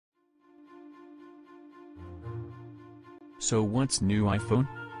So what's new, iPhone?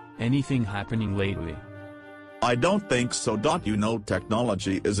 Anything happening lately? I don't think so. You know,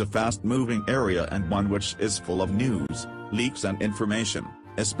 technology is a fast-moving area and one which is full of news, leaks and information,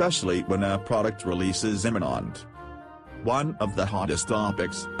 especially when a product release is imminent. One of the hottest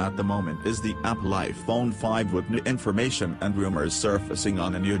topics at the moment is the Apple iPhone 5, with new information and rumors surfacing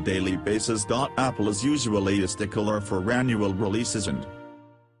on a near daily basis. Apple is usually a stickler for annual releases and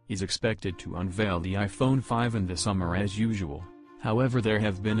is expected to unveil the iPhone 5 in the summer as usual. However, there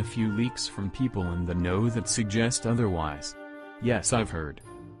have been a few leaks from people in the know that suggest otherwise. Yes, I've heard.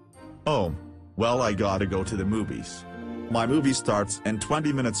 Oh, well, I gotta go to the movies. My movie starts in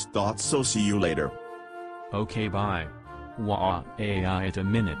 20 minutes. So see you later. Okay, bye. AI at a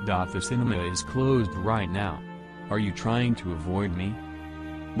minute. The cinema is closed right now. Are you trying to avoid me?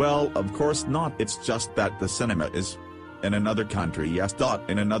 Well, of course not. It's just that the cinema is in another country. Yes.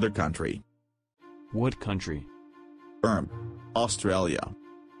 In another country. What country? Australia.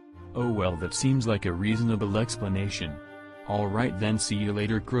 Oh well, that seems like a reasonable explanation. Alright then, see you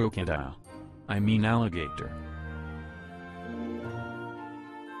later, crocodile. I mean alligator.